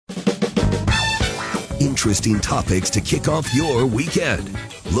interesting topics to kick off your weekend.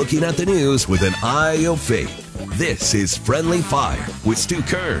 Looking at the news with an eye of faith. This is Friendly Fire with Stu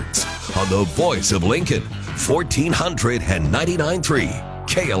Kerns on the voice of Lincoln, 1499.3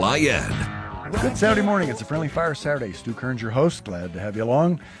 KLIN. Good Saturday morning. It's a Friendly Fire Saturday. Stu Kerns, your host. Glad to have you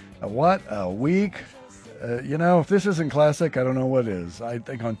along. What a week. If this isn't classic, I don't know what is. I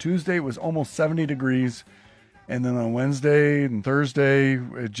think on Tuesday it was almost 70 degrees. And then on Wednesday and Thursday,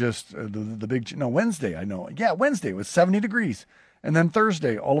 it just, Wednesday, I know. Yeah, Wednesday it was 70 degrees. And then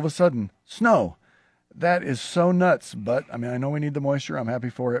Thursday, all of a sudden, snow. That is so nuts. But, I know we need the moisture. I'm happy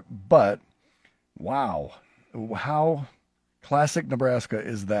for it. But, wow. How classic Nebraska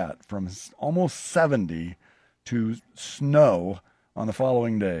is that? From almost 70 to snow on the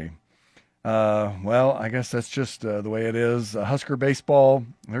following day. Well, I guess that's just the way it is. Husker baseball,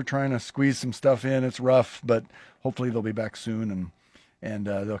 they're trying to squeeze some stuff in. It's rough, but hopefully they'll be back soon and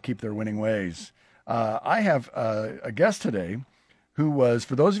they'll keep their winning ways. I have a guest today who was,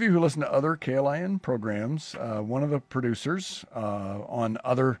 for those of you who listen to other KLIN programs, one of the producers on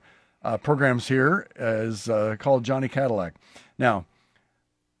other programs here is called Johnny Cadillac. Now,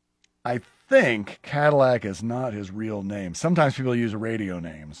 I think Cadillac is not his real name. Sometimes people use radio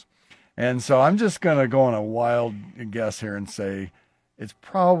names. And so I'm just going to go on a wild guess here and say it's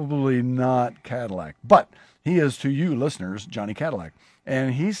probably not Cadillac. But he is, to you listeners, Johnny Cadillac.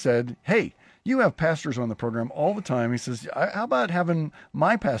 And he said, hey, you have pastors on the program all the time. He says, how about having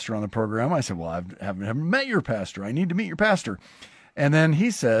my pastor on the program? I said, well, I haven't met your pastor. I need to meet your pastor. And then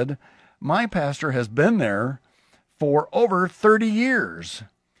he said, my pastor has been there for over 30 years.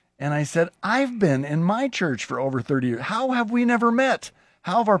 And I said, I've been in my church for over 30 years. How have we never met?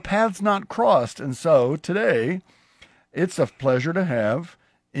 How have our paths not crossed? And so today, it's a pleasure to have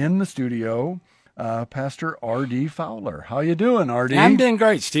in the studio Pastor R.D. Fowler. How you doing, R.D.? I'm doing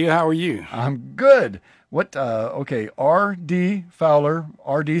great, Stu. How are you? I'm good. Okay, R.D. Fowler.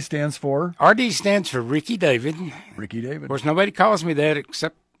 R.D. stands for? R.D. stands for Ricky David. Ricky David. Of course, nobody calls me that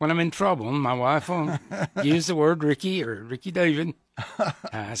except when I'm in trouble. My wife will use the word Ricky or Ricky David.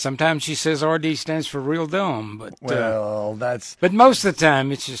 Sometimes she says R.D. stands for real dumb, but But most of the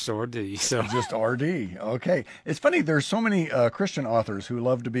time it's just R.D. So just R.D. Okay, it's funny. There's so many Christian authors who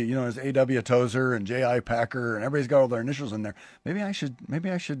love to be, as A.W. Tozer and J.I. Packer, and everybody's got all their initials in there. Maybe I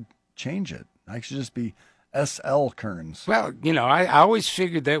should change it. I should just be S.L. Kerns. Well, I always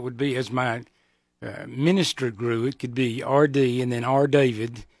figured that would be, as my ministry grew, it could be R.D. and then R.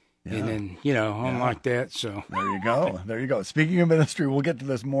 David. Yeah. And then, on like that. So there you go. Speaking of ministry, we'll get to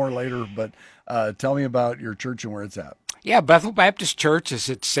this more later, but tell me about your church and where it's at. Yeah, Bethel Baptist Church is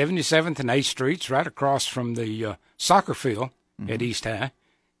at 77th and 8th Streets, right across from the soccer field at East High.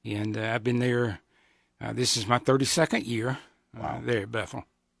 And I've been there, this is my 32nd year there at Bethel.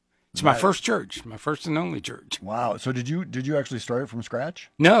 It's my first church, my first and only church. Wow. So did you actually start it from scratch?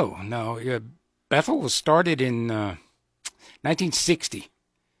 No. Bethel was started in 1960.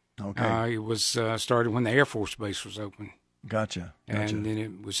 Okay. It was started when the Air Force Base was open. Gotcha. And then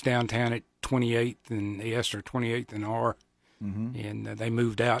it was downtown at 28th and S or 28th and R. Mm-hmm. And they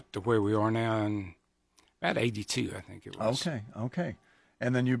moved out to where we are now in about 82, I think it was. Okay.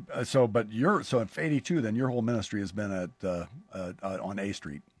 And then so at 82, then your whole ministry has been at on A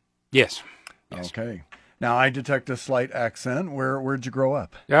Street. Yes. Okay. Now, I detect a slight accent. Where'd you grow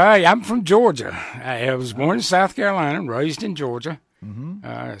up? I'm from Georgia. I was born in South Carolina, raised in Georgia.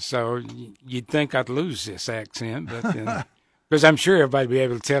 Mm-hmm. So you'd think I'd lose this accent, but because I'm sure everybody will be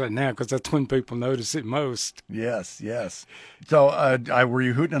able to tell it now because that's when people notice it most. Yes. So were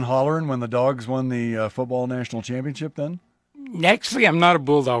you hooting and hollering when the Dogs won the football national championship then? Actually, I'm not a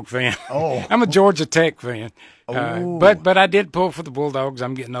Bulldog fan. Oh. I'm a Georgia Tech fan. Oh. But I did pull for the Bulldogs.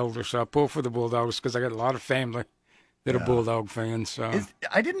 I'm getting older, so I pull for the Bulldogs because I got a lot of family that are Bulldog fans. So.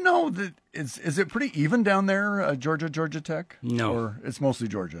 I didn't know that. Is it pretty even down there, Georgia Tech? No. Or it's mostly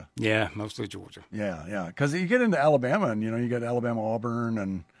Georgia? Yeah, mostly Georgia. Yeah. Because you get into Alabama, and, you got Alabama-Auburn,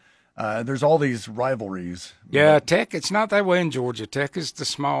 and there's all these rivalries. Yeah, Tech, it's not that way in Georgia. Tech is the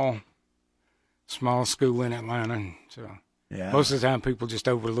small school in Atlanta. And so most of the time people just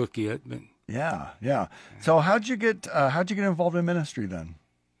overlook it. But Yeah. So how'd you get involved in ministry then?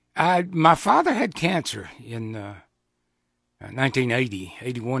 My father had cancer in 1980,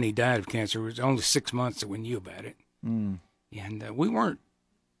 81, he died of cancer. It was only 6 months that we knew about it. Mm. And we weren't,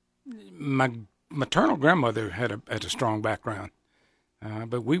 my maternal grandmother had a strong background,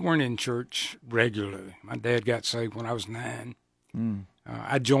 but we weren't in church regularly. My dad got saved when I was 9. Mm.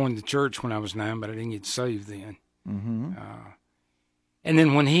 I joined the church when I was 9, but I didn't get saved then. Mm-hmm. And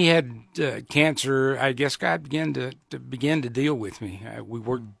then when he had cancer, I guess God began to deal with me. I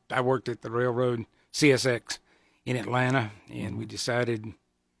worked at the railroad CSX in Atlanta, and we decided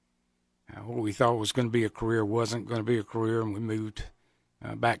what we thought was going to be a career wasn't going to be a career, and we moved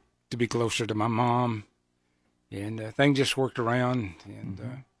back to be closer to my mom, and things just worked around,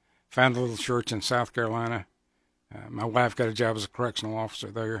 and found a little church in South Carolina. My wife got a job as a correctional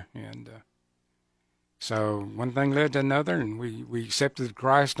officer there, and so one thing led to another, and we accepted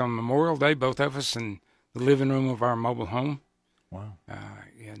Christ on Memorial Day, both of us, in the living room of our mobile home. Wow.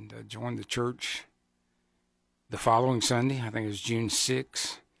 And joined the church the following Sunday. I think it was June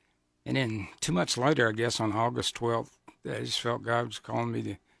 6th. And then 2 months later, I guess on August 12th, I just felt God was calling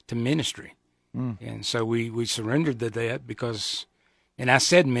me to ministry. And so we surrendered to that because, and I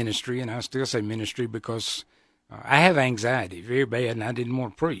said ministry, and I still say ministry because I have anxiety very bad, and I didn't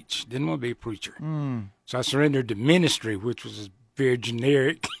want to preach, didn't want to be a preacher. So I surrendered to ministry, which was a very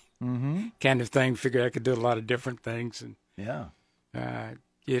generic kind of thing. Figured I could do a lot of different things. And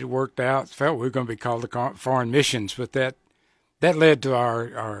it worked out. Felt we were going to be called to foreign missions, but that led to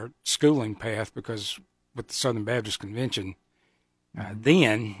our schooling path because with the Southern Baptist Convention,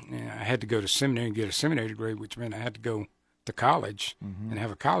 then I had to go to seminary and get a seminary degree, which meant I had to go to college and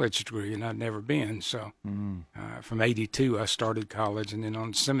have a college degree, and I'd never been. So from 82, I started college and then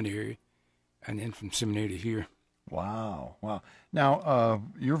on seminary, and then from seminary to here. Wow. Now,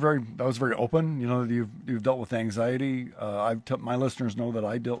 that was very open. You know, you've dealt with anxiety. My listeners know that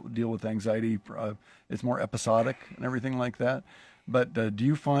I deal with anxiety. It's more episodic and everything like that. But do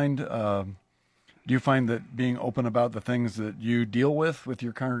you find that being open about the things that you deal with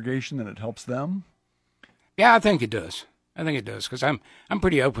your congregation, that it helps them? Yeah, I think it does. Because I'm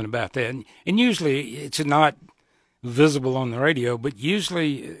pretty open about that. And usually it's not visible on the radio, but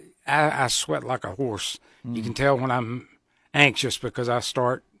usually I sweat like a horse. You can tell when I'm anxious because I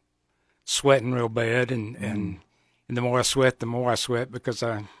start sweating real bad, and the more I sweat, because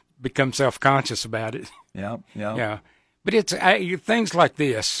I become self-conscious about it. Yeah. But it's things like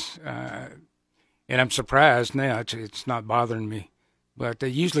this, and I'm surprised now it's not bothering me. But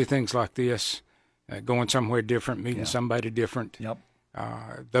usually things like this, going somewhere different, meeting somebody different,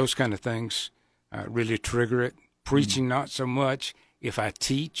 those kind of things really trigger it. Preaching, not so much. If I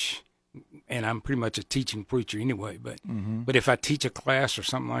teach, and I'm pretty much a teaching preacher anyway, but if I teach a class or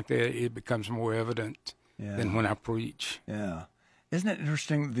something like that, it becomes more evident than when I preach. Yeah. Isn't it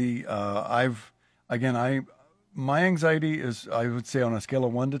interesting? My anxiety is, I would say, on a scale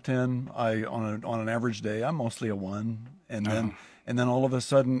of 1 to 10, on an average day, I'm mostly a 1, and then all of a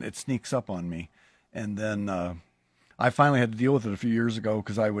sudden it sneaks up on me, and then I finally had to deal with it a few years ago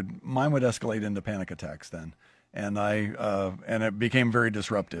because mine would escalate into panic attacks then. And and it became very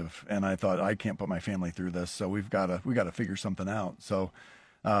disruptive. And I thought, I can't put my family through this, so we got to figure something out. So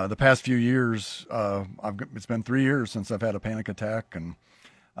the past few years, it's been 3 years since I've had a panic attack, and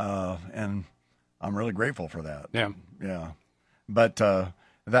I'm really grateful for that. Yeah. But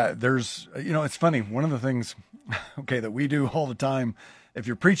that there's, it's funny. One of the things, that we do all the time, if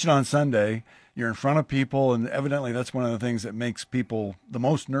you're preaching on Sunday, you're in front of people, and evidently that's one of the things that makes people the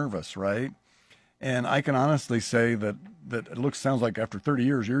most nervous, right? And I can honestly say that it sounds like after 30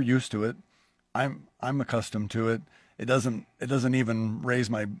 years, you're used to it. I'm accustomed to it. It doesn't even raise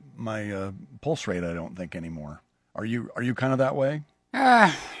my pulse rate, I don't think, anymore. Are you kind of that way?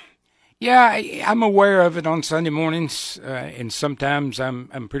 Yeah, I'm aware of it on Sunday mornings, and sometimes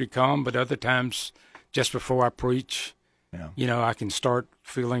I'm pretty calm, but other times, just before I preach, I can start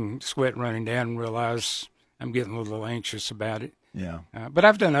feeling sweat running down and realize I'm getting a little anxious about it. Yeah. But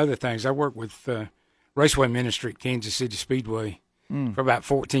I've done other things. I worked with Raceway Ministry at Kansas City Speedway for about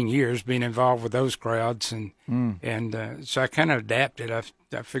 14 years, being involved with those crowds. And so I kind of adapted. I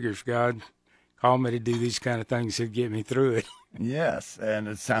figured if God called me to do these kind of things, he'd get me through it. Yes, and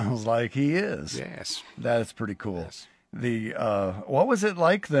it sounds like he is. Yes. That's pretty cool. Yes. What was it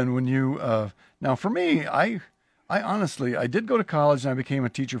like then when you, now for me, I honestly, I did go to college and I became a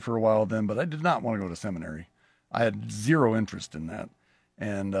teacher for a while then, but I did not want to go to seminary. I had zero interest in that.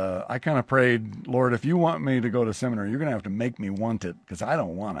 And I kind of prayed, Lord, if you want me to go to seminary, you're going to have to make me want it because I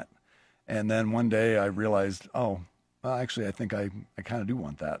don't want it. And then one day I realized, actually, I think I kind of do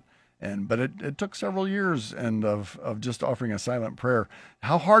want that. But it took several years and of just offering a silent prayer.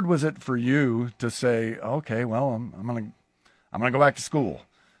 How hard was it for you to say, okay, well, I'm gonna go back to school?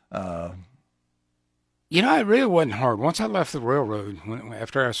 It really wasn't hard. Once I left the railroad,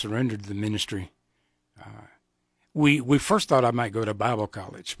 after I surrendered to the ministry, we first thought I might go to Bible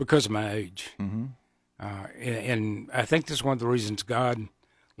college because of my age. Mm-hmm. And I think that's one of the reasons God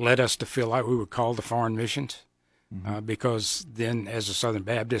led us to feel like we were called to foreign missions, because then as a Southern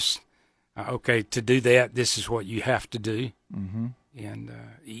Baptist, okay, to do that, this is what you have to do. Mm-hmm. And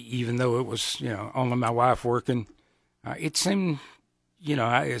even though it was, only my wife working, it seemed,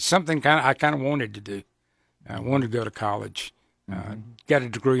 it's something I kind of wanted to do. I wanted to go to college. Got a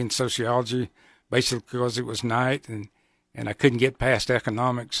degree in sociology, basically because it was night, and I couldn't get past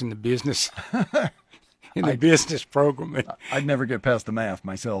economics in the business business program. I'd never get past the math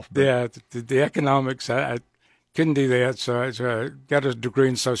myself. But. Yeah, the economics, I couldn't do that, so I got a degree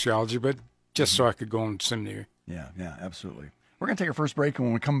in sociology, but just so I could go on to seminary. Yeah, absolutely. We're going to take our first break, and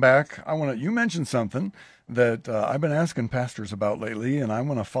when we come back, you mentioned something that I've been asking pastors about lately, and I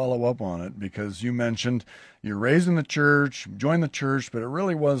want to follow up on it because you mentioned you're raised in the church, joined the church, but it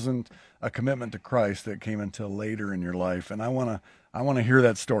really wasn't a commitment to Christ that came until later in your life, and I want to hear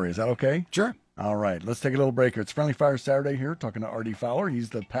that story. Is that okay? Sure. All right, let's take a little break. It's Friendly Fire Saturday here, talking to R.D. Fowler. He's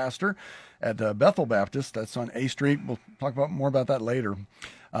the pastor at Bethel Baptist. That's on A Street. We'll talk more about that later.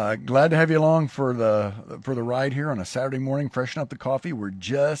 Glad to have you along for the ride here on a Saturday morning. Freshen up the coffee. We're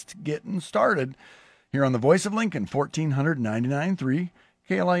just getting started here on the Voice of Lincoln, 1499.3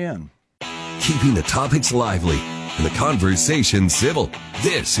 KLIN. Keeping the topics lively and the conversation civil.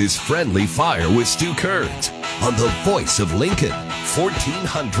 This is Friendly Fire with Stu Kerns on the Voice of Lincoln,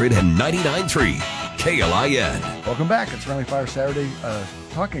 1499.3 KLIN. Welcome back. It's Friendly Fire Saturday.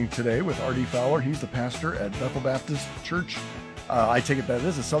 Talking today with R.D. Fowler. He's the pastor at Bethel Baptist Church. I take it that it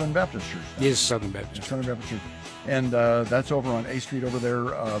is a Southern Baptist church. Yes, Southern Baptist. Southern Baptist Church. And that's over on A Street over there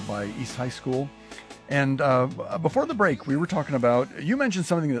by East High School. And before the break, we were talking about, you mentioned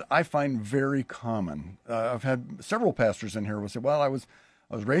something that I find very common. I've had several pastors in here who say, well, I was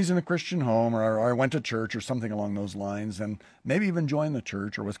raised in a Christian home, or I went to church, or something along those lines, and maybe even joined the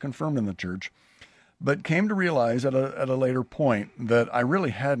church or was confirmed in the church, but came to realize at a later point that I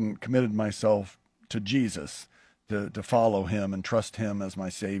really hadn't committed myself to Jesus, to follow him and trust him as my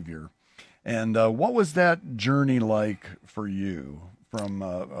Savior. And what was that journey like for you? From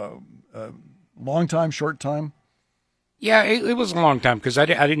long time, short time? Yeah, it was a long time because I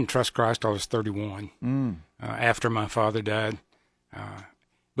didn't trust Christ. I was 31 after my father died.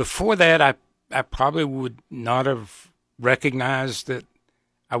 Before that, I probably would not have recognized that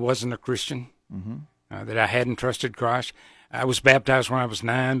I wasn't a Christian, that I hadn't trusted Christ. I was baptized when I was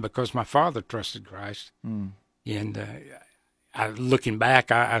 9 because my father trusted Christ. And looking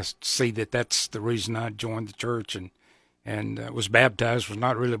back, I see that that's the reason I joined the church and was baptized was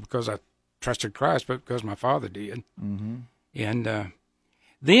not really because I trusted Christ, but because my father did. And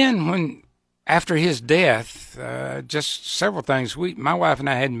then after his death, just several things. My wife and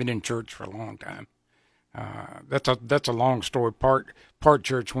I hadn't been in church for a long time. That's a long story. Part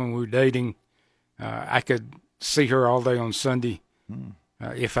church when we were dating. I could see her all day on Sunday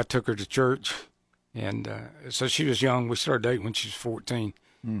if I took her to church. And so she was young. We started dating when she was 14.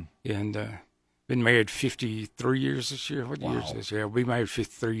 And been married 53 years this year. What year is this? Yeah, we'll be married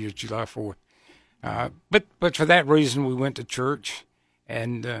 53 years, July 4th. But for that reason, we went to church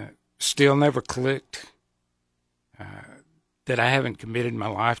and still never clicked that I haven't committed my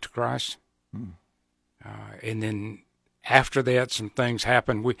life to Christ. And then after that, some things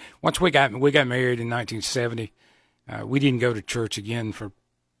happened. Once we got married in 1970, we didn't go to church again for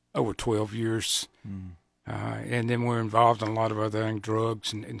over 12 years. And then we're involved in a lot of other things,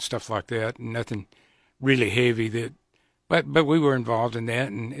 drugs and stuff like that. And nothing really heavy but we were involved in that.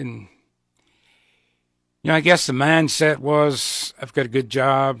 And I guess the mindset was, I've got a good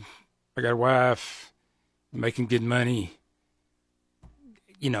job. I got a wife, making good money.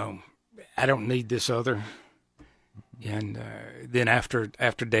 I don't need this other. And then after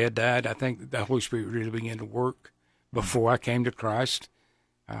Dad died, I think the Holy Spirit really began to work before I came to Christ.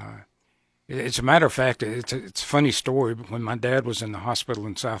 It's a matter of fact, it's a funny story. But when my dad was in the hospital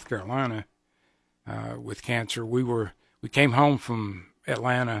in South Carolina with cancer, we came home from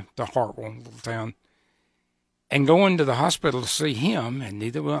Atlanta to Hartwell, a little town, and going to the hospital to see him. And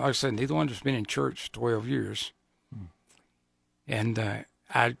neither one of us has been in church for 12 years. And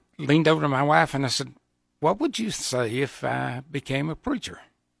I leaned over to my wife and I said, "What would you say if I became a preacher?"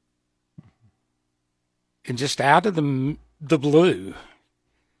 And just out of the blue.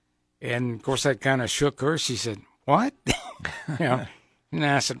 And, of course, that kind of shook her. She said, "What?" And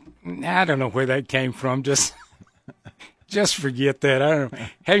I said, "I don't know where that came from. Just forget that. I don't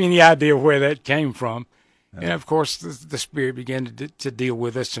have any idea where that came from." And, of course, the Spirit began to deal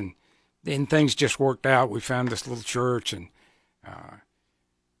with us, and then things just worked out. We found this little church, and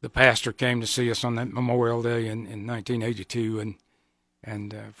the pastor came to see us on that Memorial Day in 1982,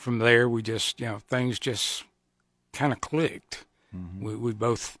 and from there we just, things just kind of clicked. We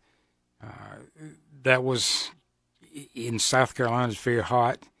both... that was in South Carolina. It's very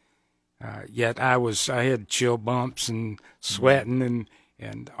hot. Yet I had chill bumps and sweating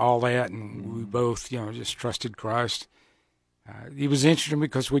and all that, and we both, just trusted Christ. It was interesting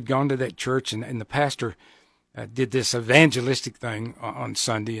because we'd gone to that church, and the pastor did this evangelistic thing on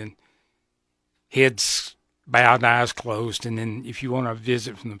Sunday, and heads bowed and eyes closed, and then if you want a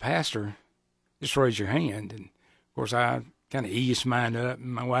visit from the pastor, just raise your hand. And, of course, I kind of eased mine up,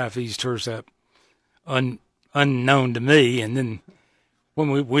 and my wife eased hers up unknown to me, and then when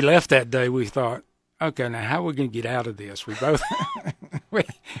we left that day, we thought, okay, now how are we going to get out of this? We both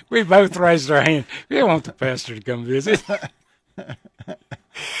we both raised our hand. We don't want the pastor to come visit.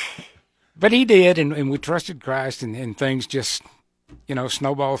 But he did, and we trusted Christ, and things just,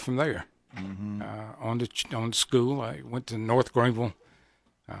 snowballed from there. Mm-hmm. On to school. I went to North Greenville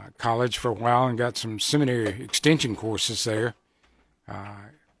College for a while and got some seminary extension courses there.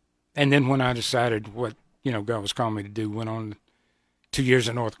 And then when I decided what, God was calling me to do, went on 2 years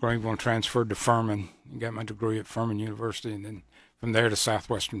at North Greenville and transferred to Furman and got my degree at Furman University, and then from there to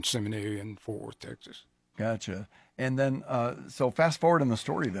Southwestern Seminary in Fort Worth, Texas. Gotcha. And then, so fast forward in the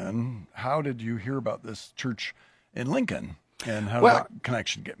story then, how did you hear about this church in Lincoln, and how did that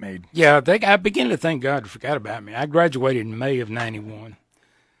connection get made? Yeah, I began to thank God forgot about me. I graduated in May of 91.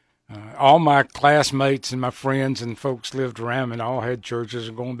 All my classmates and my friends and folks lived around me and all had churches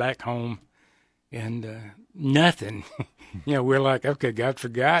and going back home, and nothing. We're like, okay, God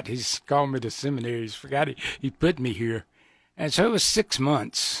forgot. He's called me to seminary. He's forgot he put me here. And so it was 6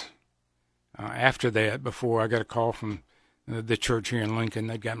 months after that before I got a call from the church here in Lincoln.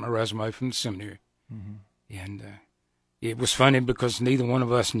 They'd got my resume from the seminary. Mm-hmm. And it was funny because neither one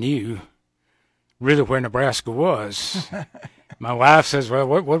of us knew really where Nebraska was. My wife says, well,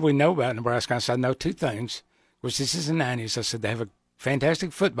 what do we know about Nebraska? I said, I know two things. Of course, this is the 90s. I said, they have a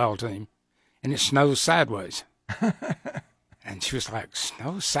fantastic football team, and it snows sideways. And she was like,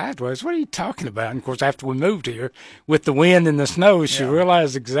 snow sideways? What are you talking about? And, of course, after we moved here, with the wind and the snow, she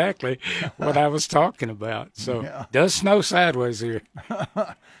realized exactly what I was talking about. So it does snow sideways here.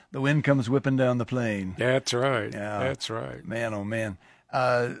 The wind comes whipping down the plain. That's right. Yeah. That's right. Man, oh, man.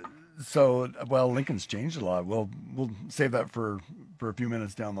 Lincoln's changed a lot. We'll save that for a few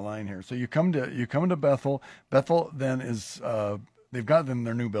minutes down the line here. So you come to Bethel. Bethel then is they've got them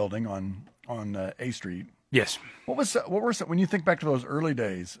their new building on A Street. Yes. What were when you think back to those early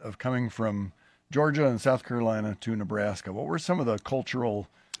days of coming from Georgia and South Carolina to Nebraska? What were some of the cultural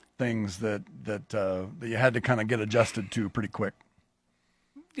things that you had to kind of get adjusted to pretty quick?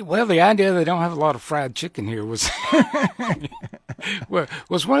 Well, the idea they don't have a lot of fried chicken here was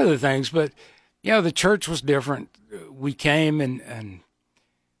was one of the things. But the church was different. We came and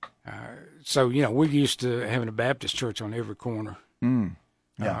so we're used to having a Baptist church on every corner. Mm.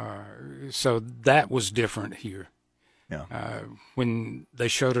 Yeah. So that was different here. Yeah. When they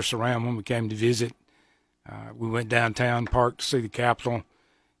showed us around when we came to visit, we went downtown, parked to see the Capitol,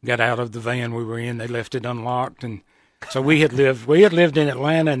 got out of the van we were in. They left it unlocked, and so we had lived in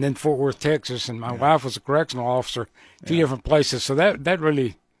Atlanta and then Fort Worth, Texas, and my wife was a correctional officer, two different places. So that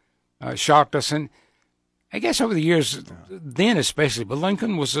really shocked us. And I guess over the years, then especially, but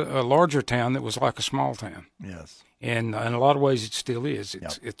Lincoln was a larger town that was like a small town. Yes. And in a lot of ways, it still is.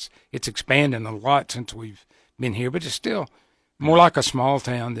 It's expanding a lot since we've been here, but it's still more like a small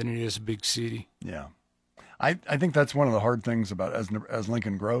town than it is a big city. Yeah, I think that's one of the hard things about as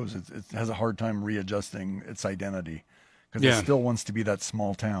Lincoln grows. It has a hard time readjusting its identity because it still wants to be that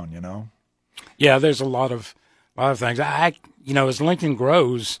small town. Yeah, there's a lot of things. As Lincoln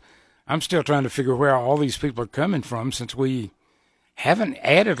grows, I'm still trying to figure where all these people are coming from since we haven't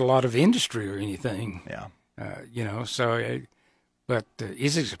added a lot of industry or anything. Yeah. But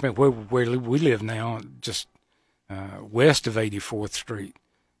it's where we live now, just west of 84th Street.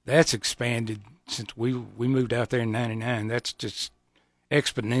 That's expanded since we moved out there in '99. That's just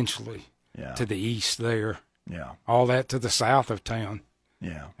exponentially to the east there. Yeah, all that to the south of town.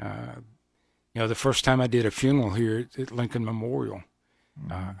 Yeah. The first time I did a funeral here at Lincoln Memorial,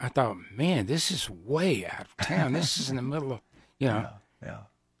 I thought, man, this is way out of town. This is in the middle of, Yeah.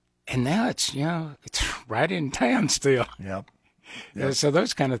 And now it's right in town still. Yep. So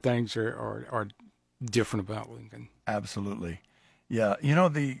those kind of things are different about Lincoln. Absolutely. Yeah.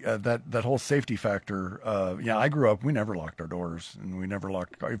 That whole safety factor. I grew up, we never locked our doors and we never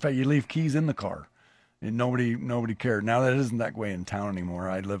locked the car. In fact, you leave keys in the car and nobody cared. Now that isn't that way in town anymore.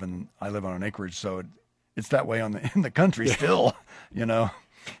 I live on an acreage, so it's that way in the country still,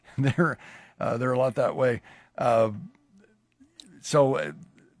 they're a lot that way. So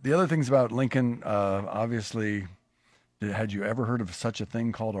the other things about Lincoln, obviously Had you ever heard of such a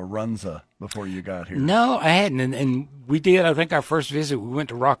thing called a runza before you got here? No, I hadn't. And we did. I think our first visit, we went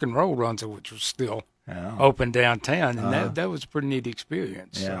to Rock and Roll Runza, which was still open downtown. And that was a pretty neat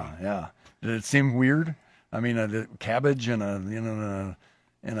experience. Yeah, yeah. Did it seem weird? I mean, the cabbage and a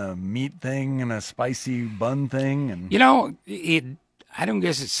meat thing and a spicy bun thing. And I don't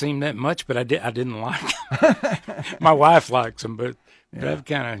guess it seemed that much, but I didn't like them. My wife likes them, but I've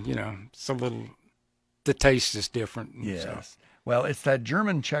kind of, it's a little... The taste is different. Yes. So. Well, it's that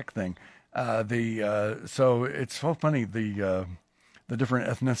German Czech thing. So it's so funny the different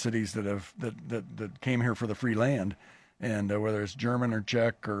ethnicities that came here for the free land, and whether it's German or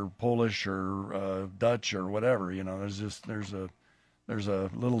Czech or Polish or Dutch or whatever, there's a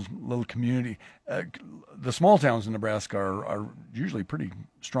little community. The small towns in Nebraska are usually pretty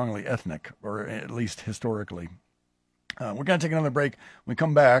strongly ethnic, or at least historically. We're going to take another break. When we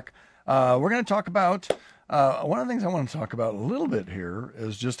come back, we're going to talk about one of the things I want to talk about a little bit here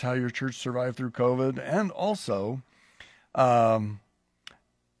is just how your church survived through COVID, and also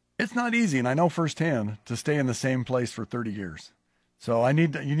it's not easy, and I know firsthand, to stay in the same place for 30 years. So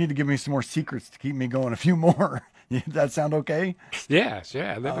you need to give me some more secrets to keep me going, a few more. Does that sound okay? Yes,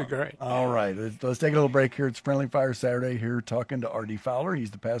 yeah, that'd be great. All right, let's take a little break here. It's Friendly Fire Saturday here, talking to R.D. Fowler.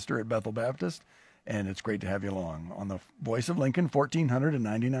 He's the pastor at Bethel Baptist. And it's great to have you along on the Voice of Lincoln,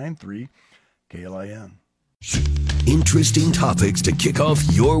 1499.3 KLIN. Interesting topics to kick off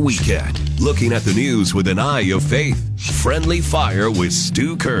your weekend. Looking at the news with an eye of faith. Friendly Fire with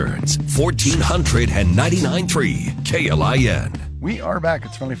Stu Kerns, 1499.3 KLIN. We are back.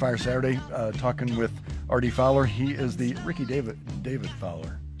 It's Friendly Fire Saturday, talking with R.D. Fowler. He is the Ricky David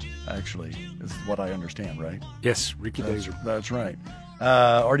Fowler, actually, is what I understand, right? Yes, Ricky David. That's right.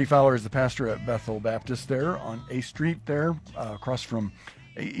 R.D. Fowler is the pastor at Bethel Baptist there on A Street there, across from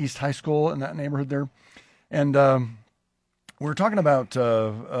East High School in that neighborhood there. And we're talking about,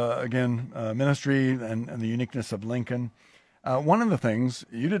 ministry and the uniqueness of Lincoln. One of the things,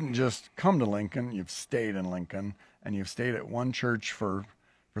 you didn't just come to Lincoln, you've stayed in Lincoln, and you've stayed at one church for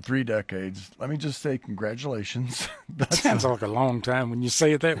 3 decades. Let me just say congratulations. That sounds like a long time when you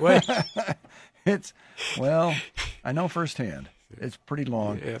say it that way. I know firsthand. It's pretty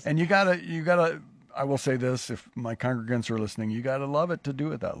long. Yes. And you gotta, I will say this, if my congregants are listening, you gotta love it to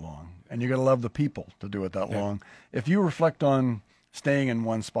do it that long. And you gotta love the people to do it that long. If you reflect on staying in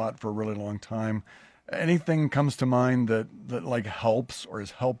one spot for a really long time, anything comes to mind that like helps or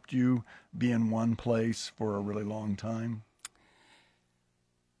has helped you be in one place for a really long time?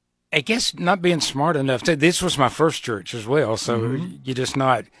 I guess not being smart enough. This was my first church as well, so you're just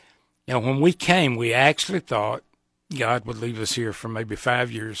not, when we came, we actually thought God would leave us here for maybe 5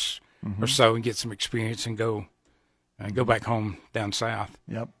 years or so and get some experience and go back home down south.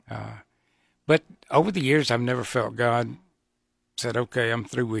 Yep. But over the years, I've never felt God said, "Okay, I'm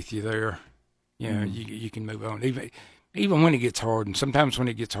through with you there. You can move on." Even when it gets hard, and sometimes when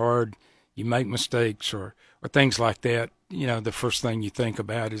it gets hard, you make mistakes or things like that. The first thing you think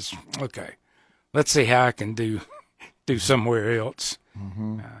about is, okay, let's see how I can do somewhere else.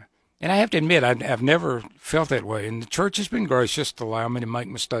 And I have to admit, I've never felt that way. And the church has been gracious to allow me to make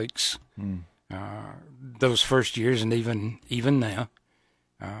mistakes those first years and even now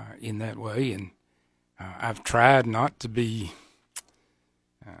in that way. And I've tried not to be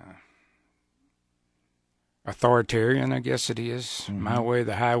authoritarian, I guess it is. My way,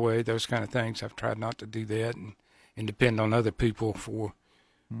 the highway, those kind of things. I've tried not to do that and depend on other people for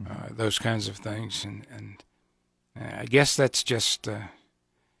those kinds of things. And I guess that's just...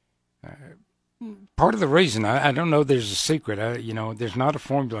 part of the reason. I don't know there's a secret. There's not a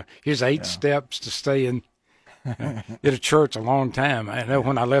formula. Here's 8 steps to stay in at a church a long time. I know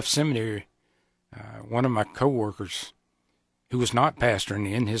when I left seminary, one of my coworkers, who was not pastoring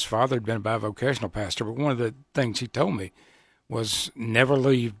then, his father had been a bivocational pastor, but one of the things he told me was never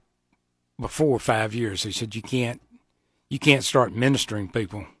leave before 5 years. He said, you can't start ministering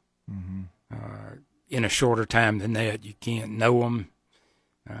people in a shorter time than that. You can't know them.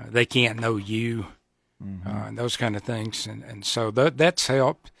 They can't know you, and those kind of things. And so that's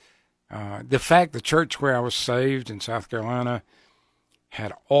helped. The fact the church where I was saved in South Carolina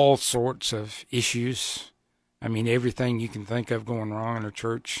had all sorts of issues. I mean, everything you can think of going wrong in a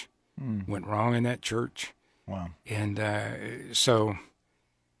church went wrong in that church. Wow. And so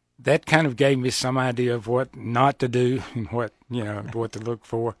that kind of gave me some idea of what not to do and what to look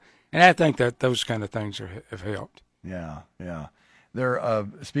for. And I think that those kind of things have helped. Yeah, yeah. There.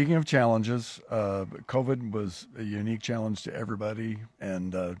 Speaking of challenges, COVID was a unique challenge to everybody,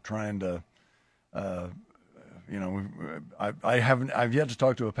 and trying to, I've yet to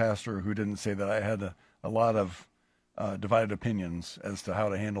talk to a pastor who didn't say that I had a lot of divided opinions as to how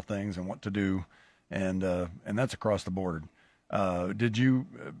to handle things and what to do, and that's across the board. Did you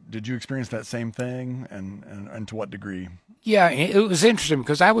experience that same thing, and to what degree? Yeah, it was interesting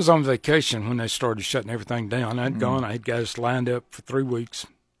because I was on vacation when they started shutting everything down. I'd gone. I had guys lined up for 3 weeks,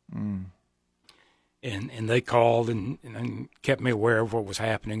 and they called and kept me aware of what was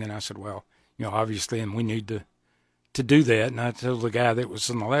happening. And I said, well, obviously, and we need to do that. And I told the guy that was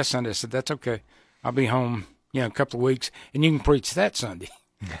on the last Sunday, I said, that's okay. I'll be home, a couple of weeks, and you can preach that Sunday.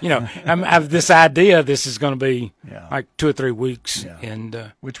 I have this idea this is going to be like 2 or 3 weeks,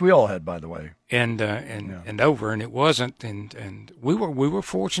 and which we all had, by the way, and over, and it wasn't, and we were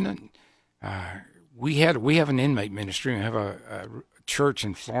fortunate. We have an inmate ministry. We have a church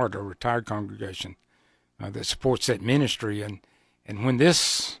in Florida, a retired congregation that supports that ministry, and when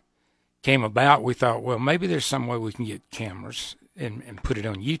this came about, we thought, well, maybe there's some way we can get cameras and put it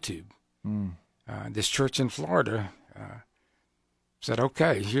on YouTube. This church in Florida said,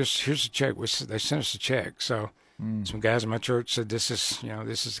 okay, here's a check. They sent us a check. So some guys in my church said, this is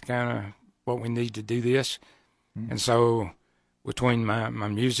the kind of what we need to do this. And so between my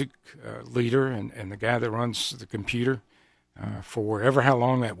music leader and the guy that runs the computer, for how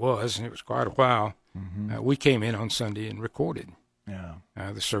long that was, and it was quite a while, we came in on Sunday and recorded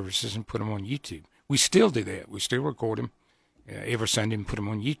the services and put them on YouTube. We still do that. We still record them every Sunday and put them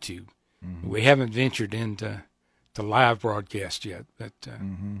on YouTube. We haven't ventured into live broadcast yet, but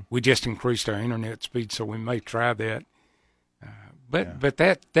we just increased our internet speed, so we may try that. But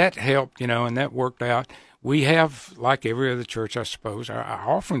that helped, and that worked out. We have, like every other church, I suppose, our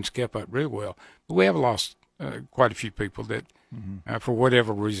offerings kept up really well, but we have lost quite a few people that, for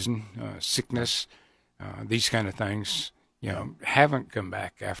whatever reason, sickness, these kind of things, haven't come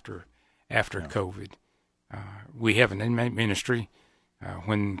back after COVID. We have an inmate ministry.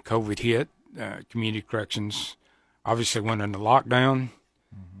 When COVID hit, community corrections obviously went into lockdown.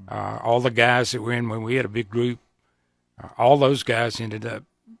 All the guys that were in, when we had a big group, all those guys ended up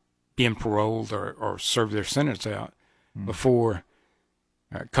being paroled or served their sentence out before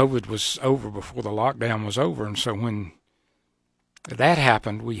COVID was over, before the lockdown was over. And so when that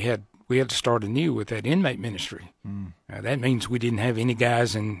happened, we had to start anew with that inmate ministry. That means we didn't have any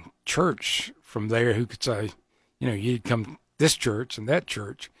guys in church from there who could say, you'd come this church and that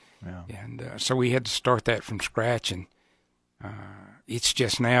church. And so we had to start that from scratch, and it's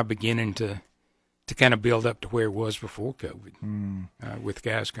just now beginning to kind of build up to where it was before COVID, with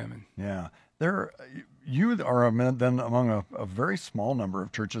guys coming. Yeah. You are then among a very small number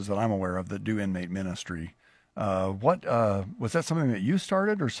of churches that I'm aware of that do inmate ministry. What was that something that you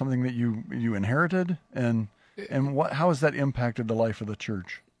started or something that you inherited? And how has that impacted the life of the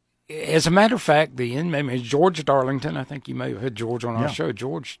church? As a matter of fact, the inmate, George Darlington, I think you may have had George on our show.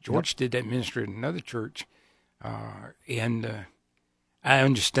 George did that ministry at another church. And I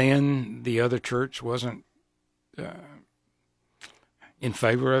understand the other church wasn't in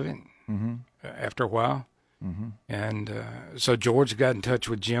favor of it after a while. And so George got in touch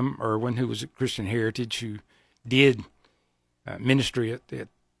with Jim Irwin, who was at Christian Heritage, who did ministry at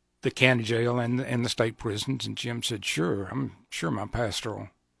the county jail and the state prisons. And Jim said, sure, I'm sure my pastor will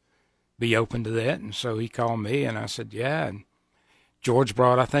be open to that. And so he called me, and I said, yeah. And George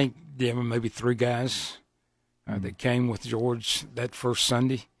brought, I think, maybe 3 guys that came with George that first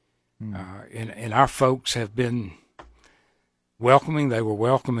Sunday. And our folks have been welcoming. They were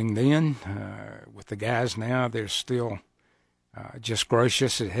welcoming then. With the guys now, they're still just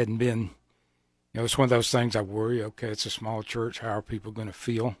gracious. It hadn't been, it's one of those things I worry, okay, it's a small church. How are people going to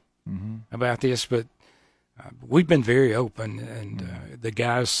feel about this? But we've been very open, and the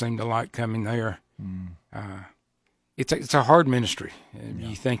guys seem to like coming there. It's a hard ministry.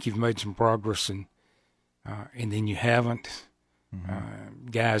 You think you've made some progress, and then you haven't.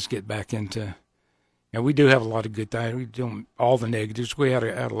 Guys get back into. We do have a lot of good things. We don't all the negatives. We have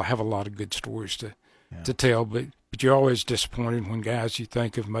a lot of good stories to tell, but you're always disappointed when guys you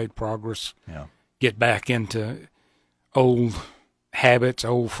think have made progress get back into old habits,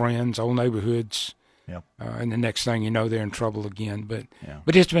 old friends, old neighborhoods. And the next thing you know, they're in trouble again. But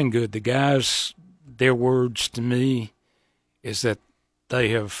it's been good. The guys, their words to me is that they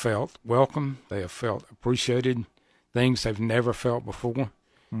have felt welcome. They have felt appreciated, things they've never felt before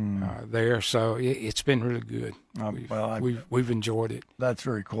there. So it's been really good. We've enjoyed it. That's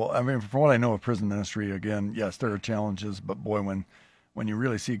very cool. I mean, from what I know of prison ministry, again, yes, there are challenges, but boy, when you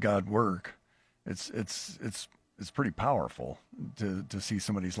really see God work, it's pretty powerful to see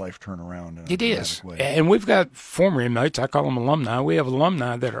somebody's life turn around. It is. And we've got former inmates. I call them alumni. We have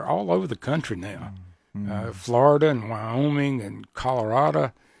alumni that are all over the country now. Florida and Wyoming and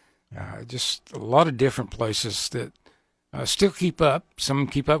Colorado, just a lot of different places that still keep up. Some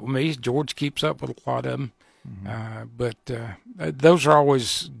keep up with me. George keeps up with a lot of them. But those are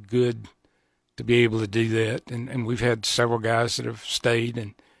always good to be able to do that. And we've had several guys that have stayed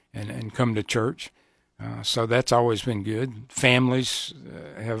and come to church. So that's always been good. Families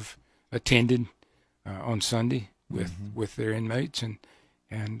have attended on Sunday with their inmates, and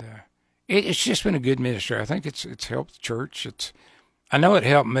it's just been a good ministry. I think it's helped the church. I know it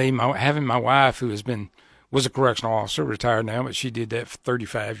helped me. Having my wife, who was a correctional officer, retired now, but she did that for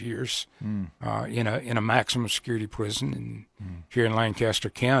 35 years in a maximum security prison here in Lancaster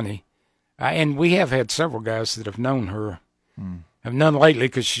County. And we have had several guys that have known her. Have none lately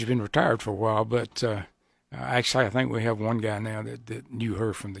because she's been retired for a while, but actually I think we have one guy now that knew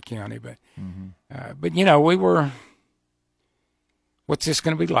her from the county. But we were, what's this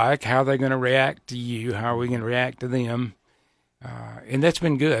going to be like? How are they going to react to you? How are we going to react to them? And that's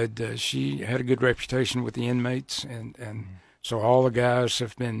been good. She had a good reputation with the inmates, and so all the guys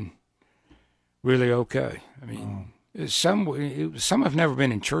have been really okay. I mean, some have never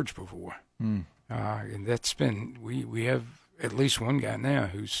been in church before, and that's been we have at least one guy now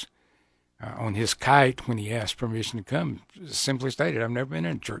who's on his kite when he asked permission to come simply stated, "I've never been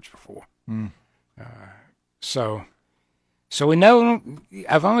in church before." So we know,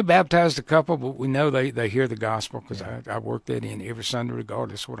 I've only baptized a couple, but we know they hear the gospel because I work that in every Sunday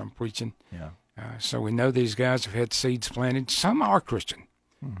regardless of what I'm preaching. So we know these guys have had seeds planted. Some are Christian.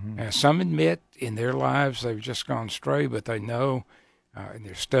 Some admit in their lives they've just gone astray, but they know, and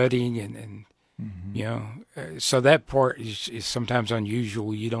they're studying, and so that part is sometimes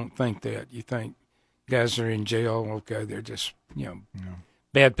unusual. You don't think that. You think guys are in jail, okay, they're just,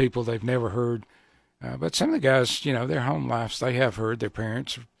 bad people they've never heard. But some of the guys, their home lives, they have heard their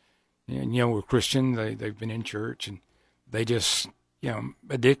parents, were Christian. They've been in church, and they just,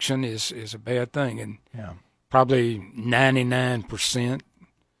 addiction is a bad thing. And probably 99%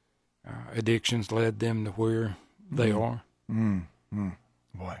 addictions led them to where they are.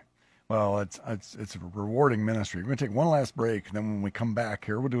 Boy. Well, it's a rewarding ministry. We're going to take one last break, and then when we come back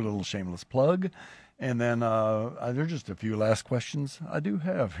here, we'll do a little shameless plug. And then there's just a few last questions I do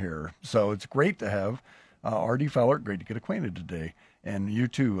have here. So it's great to have R.D. Fowler. Great to get acquainted today. And you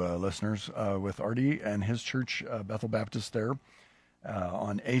too, listeners, with R.D. and his church, Bethel Baptist there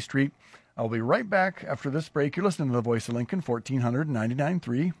on A Street. I'll be right back after this break. You're listening to The Voice of Lincoln,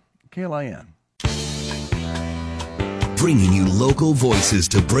 1499.3 KLIN. Bringing you local voices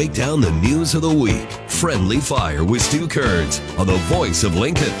to break down the news of the week. Friendly Fire with Stu Kerns on the Voice of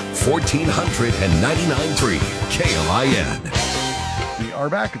Lincoln, 1499.3 KLIN. We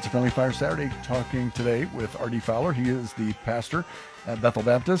are back. It's a Friendly Fire Saturday, talking today with R.D. Fowler. He is the pastor at Bethel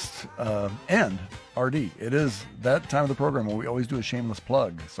Baptist, and R.D., it is that time of the program where we always do a shameless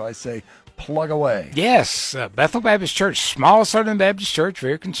plug. So I say, plug away. Yes, Bethel Baptist Church, small Southern Baptist church,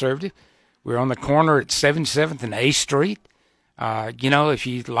 very conservative. We're on the corner at 77th and A Street. If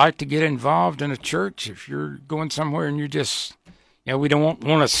you'd like to get involved in a church, if you're going somewhere and you're just, we don't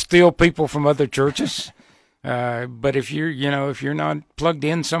want to steal people from other churches. But if you're not plugged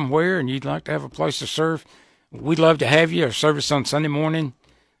in somewhere and you'd like to have a place to serve, we'd love to have you. Our service on Sunday morning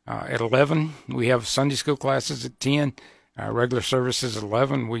at 11. We have Sunday school classes at 10. Regular services at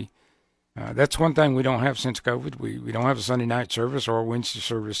 11. That's one thing we don't have since COVID. We don't have a Sunday night service or a Wednesday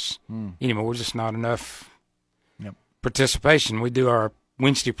service anymore. Just not enough participation. We do our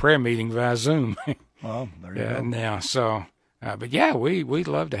Wednesday prayer meeting via Zoom. Well, there you go. Now, so, we'd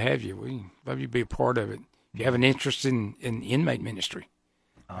love to have you. We love you to be a part of it. If you have an interest in inmate ministry,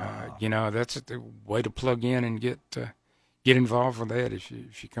 that's the way to plug in and get involved with that if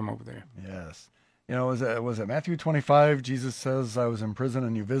you come over there. Yes. Was it Matthew 25? Jesus says, "I was in prison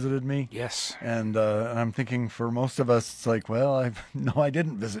and you visited me." Yes. And I'm thinking for most of us, it's like, well, I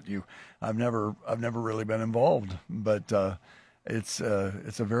didn't visit you. I've never really been involved, but it's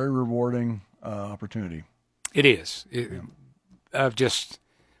a very rewarding opportunity. It is.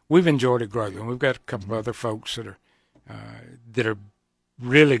 We've enjoyed it greatly, and we've got a couple of other folks that are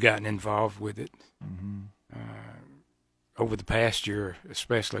really gotten involved with it over the past year,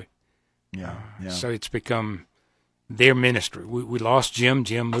 especially. Yeah. So it's become their ministry. We lost Jim.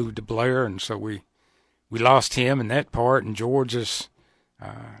 Jim moved to Blair, and so we lost him in that part. And George's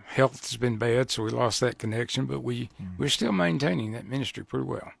health has been bad, so we lost that connection. But we're still maintaining that ministry pretty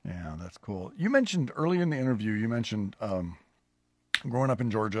well. Yeah, that's cool. You mentioned earlier in the interview, growing up in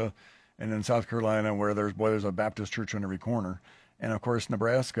Georgia and in South Carolina, where there's a Baptist church on every corner, and of course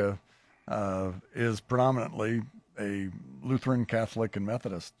Nebraska is predominantly a Lutheran, Catholic, and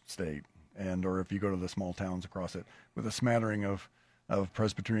Methodist state. Or if you go to the small towns across it, with a smattering of of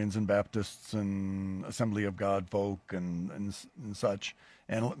Presbyterians and Baptists and Assembly of God folk and such,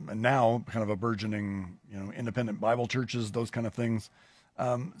 and now kind of a burgeoning, independent Bible churches, those kind of things.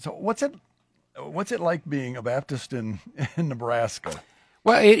 So what's it like being a Baptist in Nebraska?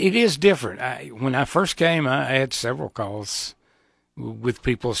 Well, it is different. When I first came, I had several calls with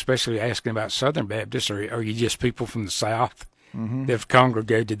people, especially asking about Southern Baptists, or are you just people from the South that have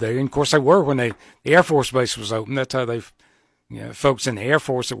congregated there? And of course, they were when the Air Force Base was open. That's how folks in the Air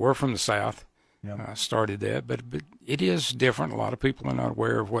Force that were from the South started that. But it is different. A lot of people are not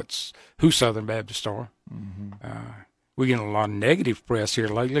aware of who Southern Baptists are. We're getting a lot of negative press here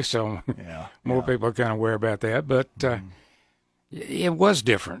lately, so more people are kind of aware about that. But it was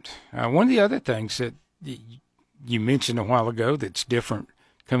different. One of the other things that you mentioned a while ago that's different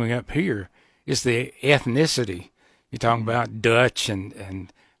coming up here is the ethnicity. You're talking about Dutch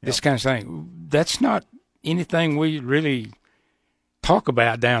and this kind of thing. That's not anything we really talk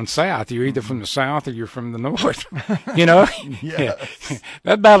about down south. You're either from the south or you're from the north.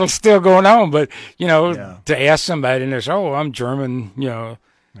 That battle's still going on, but to ask somebody and they say, "Oh, I'm German,"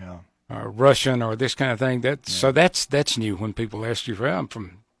 Russian or this kind of thing. So that's new when people ask you, "I'm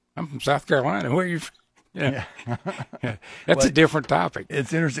from South Carolina. Where are you from?" That's a different topic.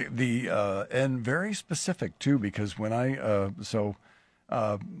 It's interesting. And very specific too, because when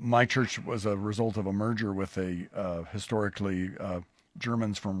my church was a result of a merger with a historically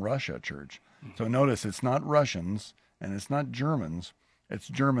Germans from Russia church. So notice it's not Russians and it's not Germans, it's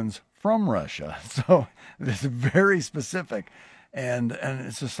Germans from Russia. So it's very specific, and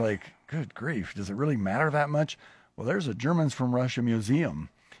it's just like, good grief, does it really matter that much? Well, there's a Germans from Russia museum.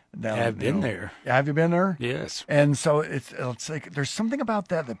 I've been there. Have you been there? Yes. And so it's like there's something about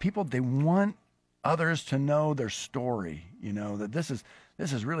that people, they want others to know their story, that this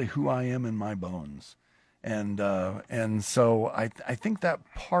is really who I am in my bones. And so I think that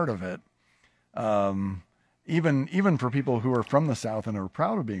part of it, even for people who are from the South and are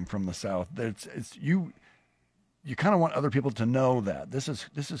proud of being from the South, it's you kind of want other people to know that this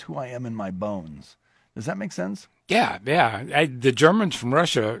is who I am in my bones. Does that make sense? Yeah. The Germans from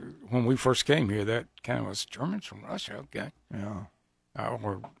Russia, when we first came here, that kind of was Germans from Russia. Okay.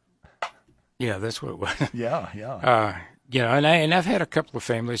 Yeah. That's what it was. Yeah. And I've had a couple of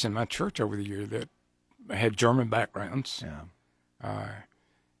families in my church over the year that had German backgrounds. Yeah.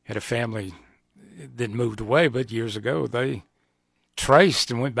 Had a family that moved away, but years ago they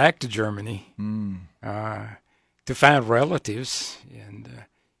traced and went back to Germany to find relatives and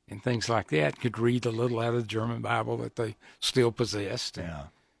things like that. Could read a little out of the German Bible that they still possessed.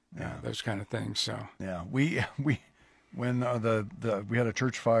 Those kind of things. So we when we had a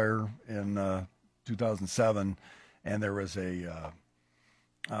church fire in 2007, and there was a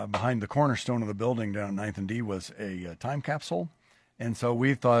behind the cornerstone of the building down at 9th and D was a time capsule. And so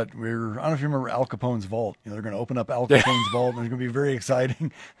we thought I don't know if you remember Al Capone's vault. They're going to open up Al Capone's vault, and it's going to be very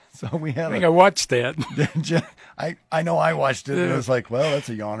exciting. So we had. I watched that. I know I watched it. And it was like, well, that's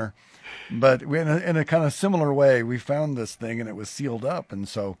a yawner. But in a kind of similar way, we found this thing, and it was sealed up. And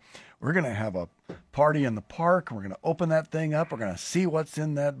so we're going to have a party in the park. We're going to open that thing up. We're going to see what's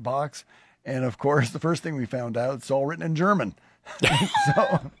in that box. And of course, the first thing we found out, it's all written in German.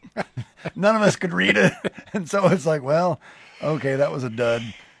 So none of us could read it. And so it's like, well, okay, that was a dud.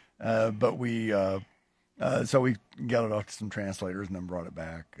 But so we got it off to some translators and then brought it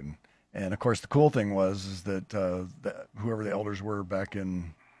back. And of course, the cool thing was that whoever the elders were back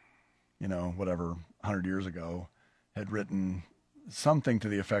in, 100 years ago, had written something to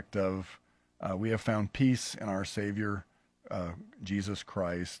the effect of, we have found peace in our Savior, Jesus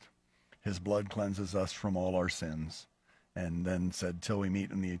Christ. His blood cleanses us from all our sins. And then said, till we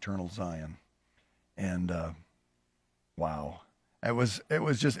meet in the eternal Zion. And wow.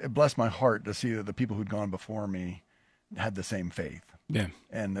 It blessed my heart to see that the people who'd gone before me had the same faith. Yeah.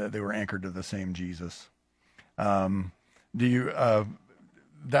 And they were anchored to the same Jesus. Do you,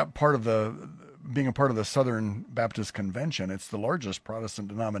 that part of being a part of the Southern Baptist Convention, it's the largest Protestant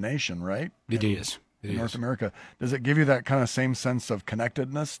denomination, right? It is. In North America. Does it give you that kind of same sense of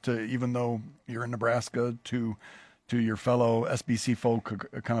connectedness to, even though you're in Nebraska, to your fellow SBC folk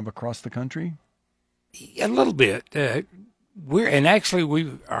kind of across the country? A little bit.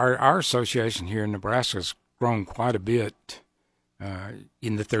 Our association here in Nebraska has grown quite a bit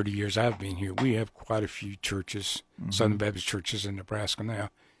in the 30 years I've been here. We have quite a few churches, Southern Baptist churches in Nebraska now.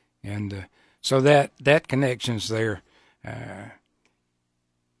 And so that connection's there.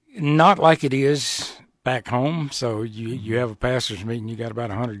 Not like it is back home. So you have a pastor's meeting, you got about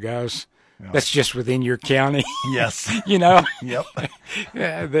 100 guys that's just within your county. Yes. You know. Yep.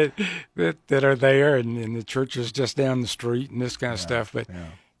 Yeah, that are there, and the church is just down the street and this kind of stuff. But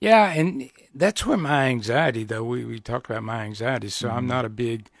yeah, and that's where my anxiety, though, we talked about my anxiety. So I'm not a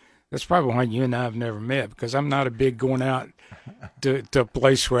big. That's probably why you and I have never met, because I'm not a big going out to a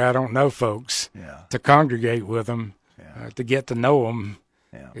place where I don't know folks, to congregate with them, to get to know them.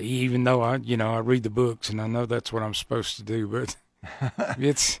 Yeah. Even though I read the books and I know that's what I'm supposed to do, but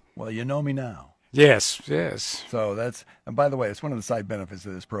it's well, you know me now. Yes. So and by the way, it's one of the side benefits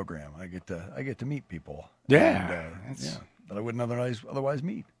of this program. I get to meet people. Yeah. That I wouldn't otherwise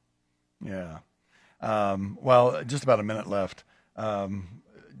meet. Yeah. Well, just about a minute left.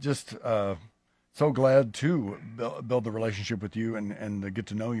 So glad to build the relationship with you and to get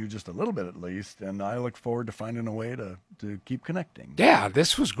to know you just a little bit at least. And I look forward to finding a way to keep connecting. Yeah,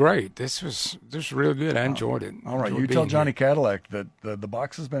 this was great. This was real good. I enjoyed it. All right, you tell Johnny Cadillac that the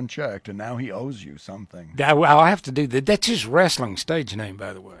box has been checked and now he owes you something. Yeah, well, I'll have to do that. That's his wrestling stage name,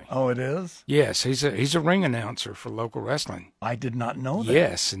 by the way. Oh, it is? Yes, he's a ring announcer for local wrestling. I did not know that.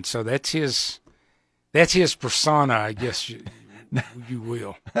 Yes, and so that's his persona, I guess. You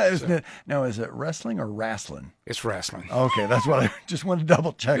will. Now, is it wrestling or wrestling? It's wrestling. Okay, that's what I just wanted to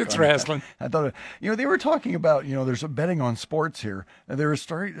double check. It's wrestling. I thought, they were talking about, there's a betting on sports here. And they were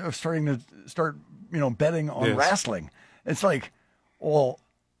starting to betting on wrestling. It's like, well,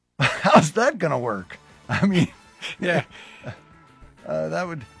 how's that going to work? I mean, yeah,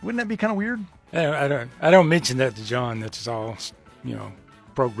 wouldn't that be kind of weird? I don't mention that to John. That's all,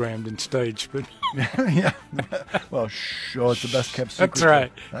 programmed and staged, but yeah. Well, it's the best kept secret. That's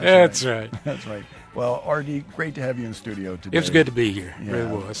right. That's right. That's right. Well, RD, great to have you in studio today. It was good to be here. Yeah. It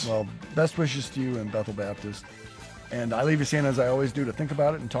really was. Well, best wishes to you and Bethel Baptist. And I leave you saying, as I always do, to think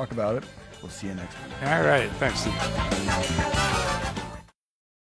about it and talk about it. We'll see you next week. All right. Thanks, Steve.